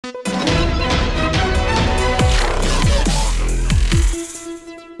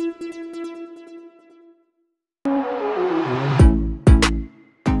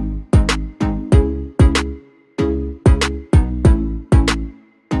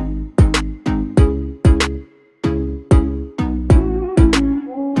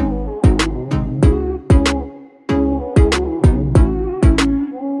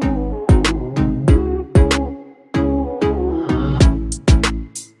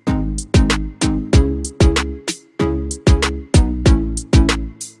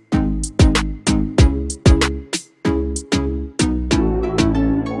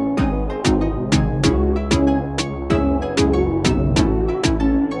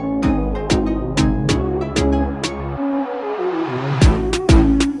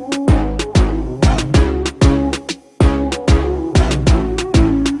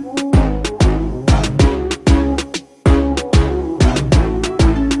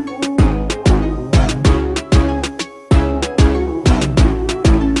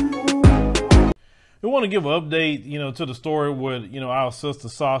want to give an update, to the story with, our sister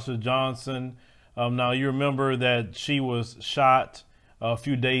Sasha Johnson. Now, you remember that she was shot a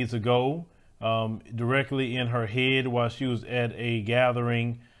few days ago directly in her head while she was at a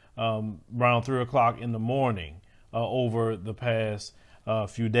gathering around 3 o'clock in the morning over the past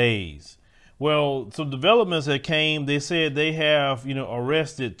few days. Well, some developments that came, they said they have,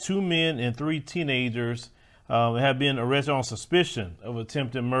 arrested 2 men and 3 teenagers have been arrested on suspicion of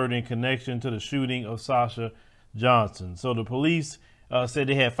attempted murder in connection to the shooting of Sasha Johnson. So the police said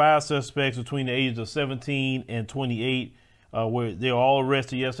they had 5 suspects between the ages of 17 and 28, where they were all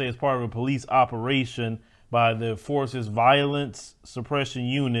arrested yesterday as part of a police operation by the force's Violence Suppression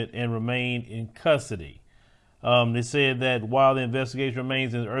Unit and remain in custody. They said that while the investigation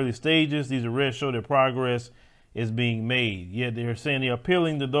remains in the early stages, these arrests show that progress is being made. Yet they're saying they're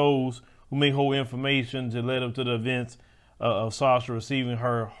appealing to those who may hold information to lead up to the events of Sasha receiving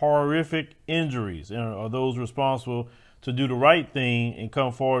her horrific injuries, and are those responsible to do the right thing and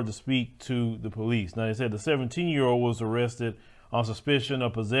come forward to speak to the police. Now, they said the 17-year-old was arrested on suspicion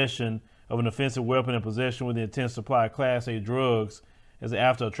of possession of an offensive weapon and possession with the intent to supply Class A drugs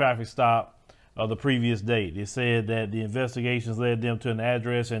after a traffic stop the previous day. They said that the investigations led them to an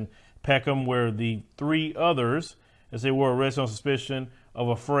address in Peckham where the 3 others, as they were arrested on suspicion of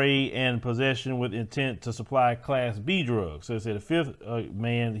affray and possession with intent to supply Class B drugs. So they said the 5th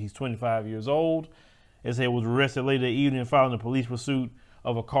man, he's 25 years old, as he was arrested later that evening following the police pursuit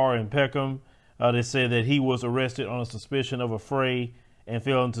of a car in Peckham. They said that he was arrested on a suspicion of affray and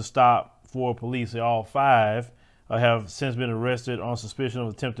failing to stop for police. All 5 have since been arrested on suspicion of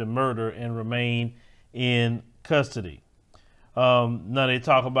attempted murder and remain in custody. Now they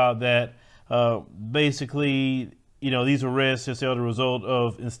talk about that basically, these arrests are the result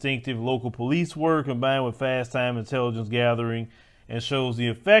of instinctive local police work combined with fast time intelligence gathering, and shows the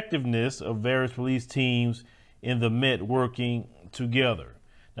effectiveness of various police teams in the Met working together.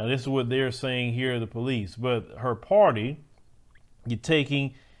 Now, this is what they're saying here, the police. But her party, you're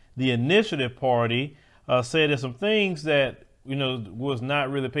taking the initiative party, said there's some things that, was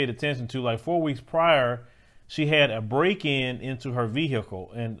not really paid attention to. Like 4 weeks prior, she had a break-in into her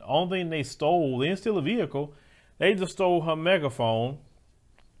vehicle. And the only thing they stole, they didn't steal a vehicle, they just stole her megaphone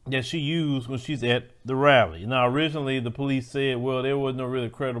that she used when she's at the rally. Now, originally, the police said, well, there was no really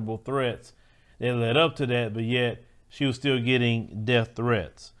credible threats that led up to that, but yet she was still getting death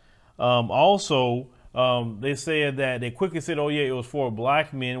threats. Also, they said that they quickly said, oh, yeah, it was 4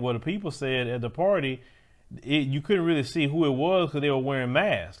 black men. Well, the people said at the party, you couldn't really see who it was because they were wearing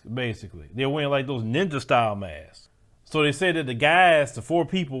masks, basically. They were wearing like those ninja-style masks. So they said that the guys, the 4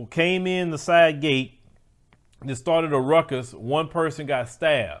 people, came in the side gate. They started a ruckus. 1 person got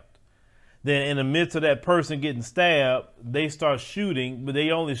stabbed. Then in the midst of that person getting stabbed, they start shooting, but they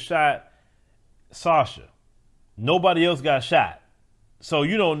only shot Sasha. Nobody else got shot. So,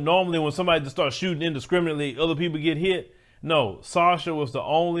 normally when somebody just starts shooting indiscriminately, other people get hit. No, Sasha was the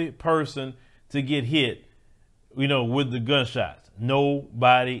only person to get hit, with the gunshots.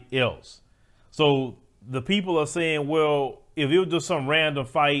 Nobody else. So the people are saying, well, if it was just some random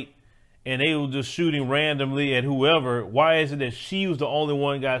fight, and they were just shooting randomly at whoever, why is it that she was the only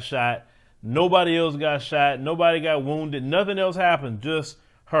one got shot? Nobody else got shot. Nobody got wounded. Nothing else happened, just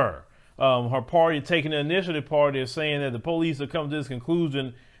her. Her party, taking the initiative party, is saying that the police have come to this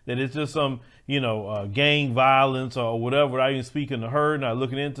conclusion that it's just some, gang violence or whatever, without even speaking to her, not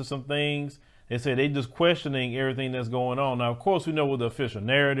looking into some things. They say they just questioning everything that's going on. Now, of course, we know what the official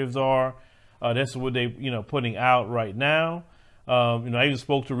narratives are. That's what they, putting out right now. I even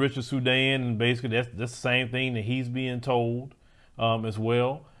spoke to Richard Sudan, and basically that's the same thing that he's being told as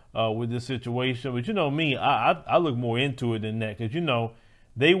well with this situation. But me, I look more into it than that, because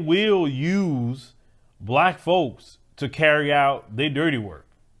they will use black folks to carry out their dirty work.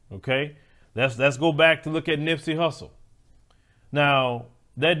 Okay, let's go back to look at Nipsey Hussle. Now,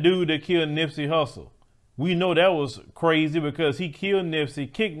 that dude that killed Nipsey Hussle, we know that was crazy because he killed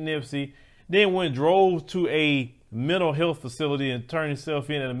Nipsey, kicked Nipsey, then drove to a mental health facility and turned himself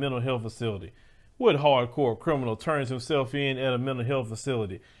in at a mental health facility. What hardcore criminal turns himself in at a mental health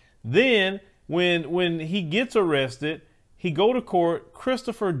facility? Then when he gets arrested, he go to court.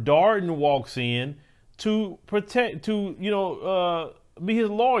 Christopher Darden walks in to be his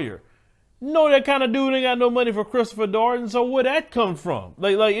lawyer. No, that kind of dude ain't got no money for Christopher Darden. So where that come from?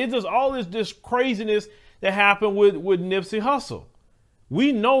 Like it's just all this craziness that happened with Nipsey Hussle.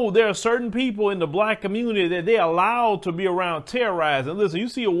 We know there are certain people in the black community that they allowed to be around terrorizing. Listen, you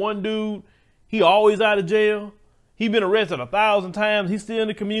see one dude, he always out of jail. He been arrested 1,000 times. He's still in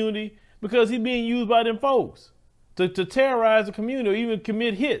the community because he's being used by them folks to terrorize the community or even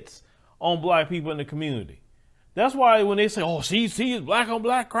commit hits on black people in the community. That's why when they say, oh, see, it's black on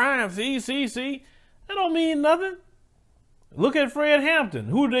black crime, see, that don't mean nothing. Look at Fred Hampton.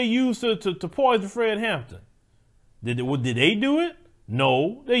 Who did they use to poison Fred Hampton? Did they do it?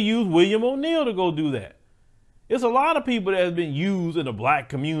 No, they used William O'Neill to go do that. It's a lot of people that have been used in the black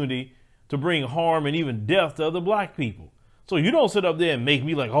community to bring harm and even death to other black people. So you don't sit up there and make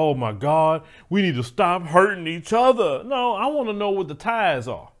me like, oh my God, we need to stop hurting each other. No, I want to know what the ties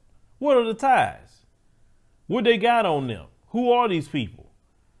are. What are the ties? What they got on them? Who are these people?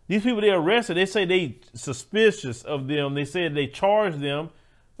 These people they arrested, they say they suspicious of them. They said they charged them.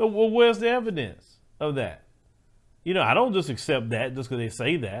 But well, where's the evidence of that? You know, I don't just accept that just because they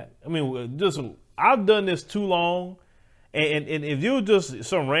say that. I mean, I've done this too long. And if you're just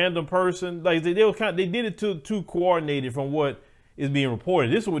some random person, like they did it too coordinated from what is being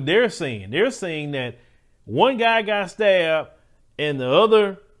reported. This is what they're saying. They're saying that one guy got stabbed and the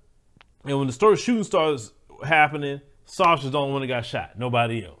other, and when the shooting starts happening, Sasha's the only one that got shot,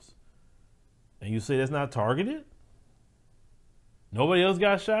 nobody else. And you say that's not targeted? Nobody else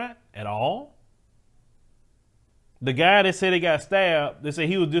got shot at all? The guy that said they got stabbed, they say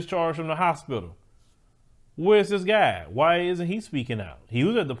he was discharged from the hospital. Where's this guy? Why isn't he speaking out? He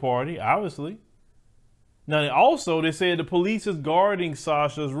was at the party, obviously. Now, also, they said the police is guarding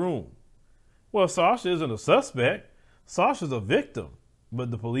Sasha's room. Well, Sasha isn't a suspect. Sasha's a victim. But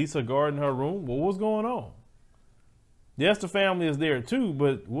the police are guarding her room? Well, what's going on? Yes, the family is there too,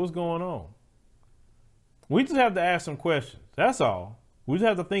 but what's going on? We just have to ask some questions. That's all. We just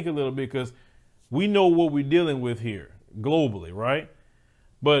have to think a little bit because we know what we're dealing with here globally, right?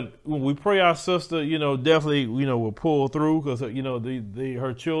 But when we pray our sister, you know, definitely, you know, will pull through because, you know,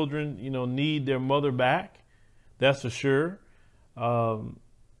 her children, you know, need their mother back. That's for sure.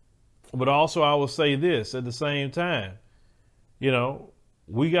 But also I will say this at the same time, you know,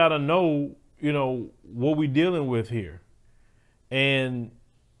 we got to know, you know, what we're dealing with here. And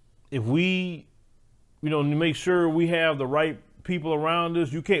if we, you know, make sure we have the right people around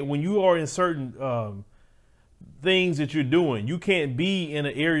us, you can't, when you are in certain things that you're doing, you can't be in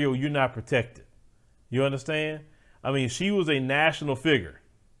an area where you're not protected. You understand? I mean, she was a national figure.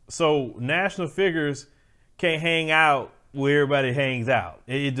 So national figures can't hang out where everybody hangs out.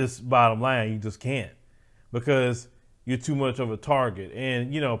 It just, bottom line, you just can't because you're too much of a target.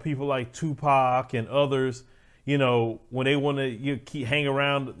 And, you know, people like Tupac and others, you know, when they want to keep hang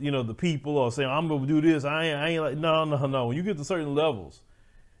around, you know, the people or say, I'm going to do this. I ain't like, no. When you get to certain levels,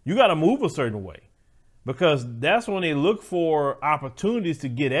 you got to move a certain way. Because that's when they look for opportunities to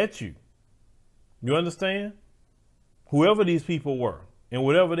get at you. You understand? Whoever these people were and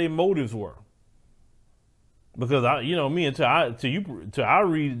whatever their motives were. Because until I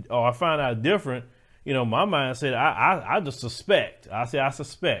read or I find out different, you know, my mind said I just suspect. I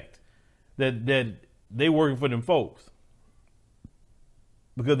suspect that they working for them folks.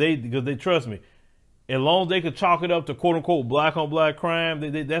 Because they trust me. As long as they could chalk it up to quote unquote black on black crime,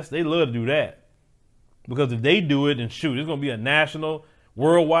 they love to do that. Because if they do it, then shoot, it's going to be a national,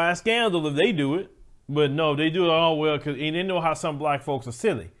 worldwide scandal if they do it. But no, they do it all well because they know how some black folks are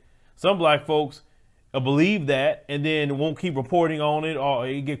silly. Some black folks believe that and then won't keep reporting on it or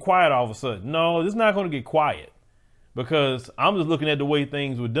it get quiet all of a sudden. No, it's not going to get quiet because I'm just looking at the way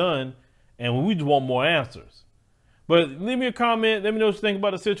things were done and we just want more answers. But leave me a comment. Let me know what you think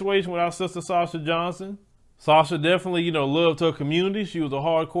about the situation with our sister Sasha Johnson. Sasha definitely, you know, loved her community. She was a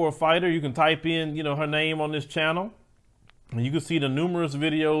hardcore fighter. You can type in, you know, her name on this channel and you can see the numerous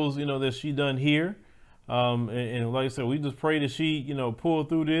videos, you know, that she done here. And like I said, we just pray that she, you know, pull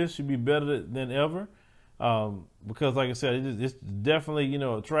through this. She'll be better than ever. Because like I said, it's definitely, you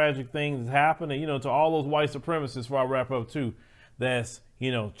know, a tragic thing that's happened. And, you know, to all those white supremacists, before I wrap up too, that's,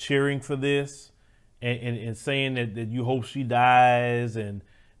 you know, cheering for this and saying that you hope she dies and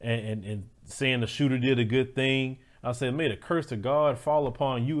saying the shooter did a good thing. I said, may the curse of God fall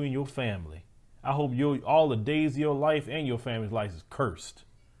upon you and your family. I hope all the days of your life and your family's life is cursed.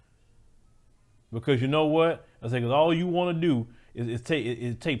 Because you know what? I said, because all you want to do is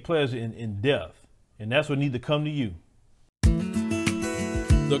take pleasure in death. And that's what needs to come to you.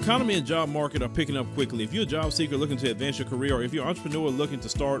 The economy and job market are picking up quickly. If you're a job seeker looking to advance your career, or if you're an entrepreneur looking to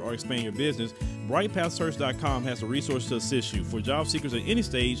start or expand your business, BrightPathSearch.com has the resources to assist you. For job seekers at any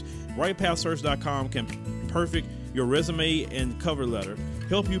stage, BrightPathSearch.com can perfect your resume and cover letter,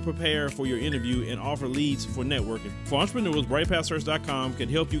 help you prepare for your interview, and offer leads for networking. For entrepreneurs, BrightPathSearch.com can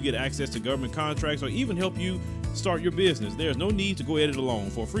help you get access to government contracts or even help you start your business. There's no need to go at it alone.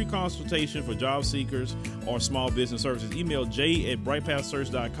 For a free consultation for job seekers or small business services, email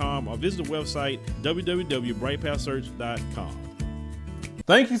jay@brightpathsearch.com or visit the website www.brightpathsearch.com.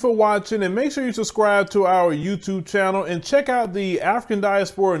 Thank you for watching, and make sure you subscribe to our YouTube channel and check out the African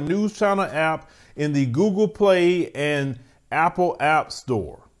Diaspora News Channel app in the Google Play and Apple App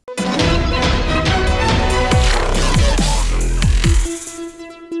Store.